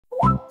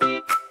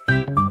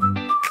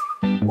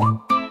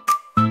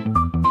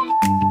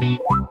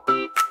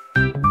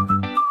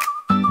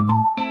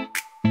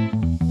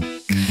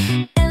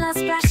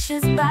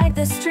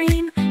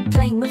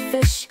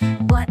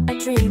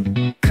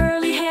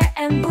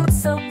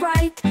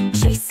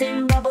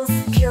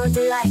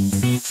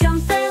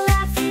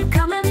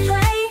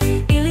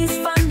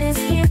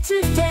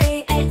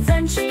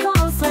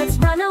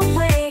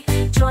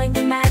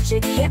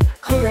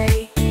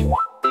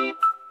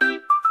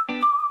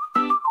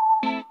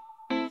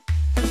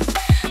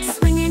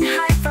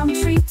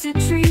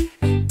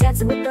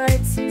dancing with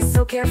birds,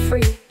 so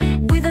carefree.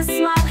 With a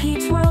smile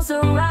he twirls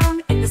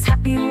around. In this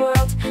happy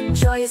world,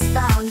 joy is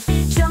found.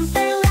 Jump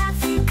and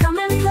laugh, come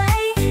and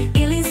play.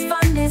 Ellie's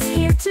fun is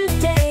here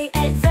today.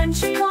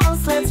 Adventure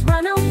calls, let's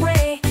run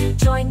away.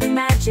 Join the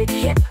magic,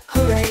 hip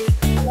hooray.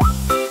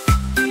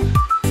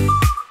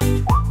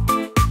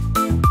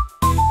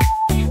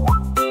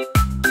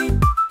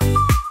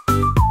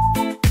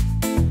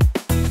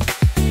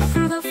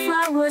 Through the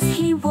flowers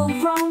he will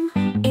roam,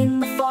 in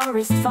the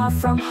forest far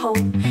from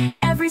home.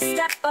 Every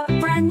step a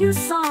brand new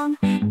song,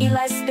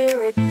 Eli's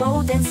spirit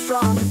bold and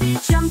strong.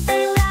 Jump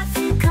and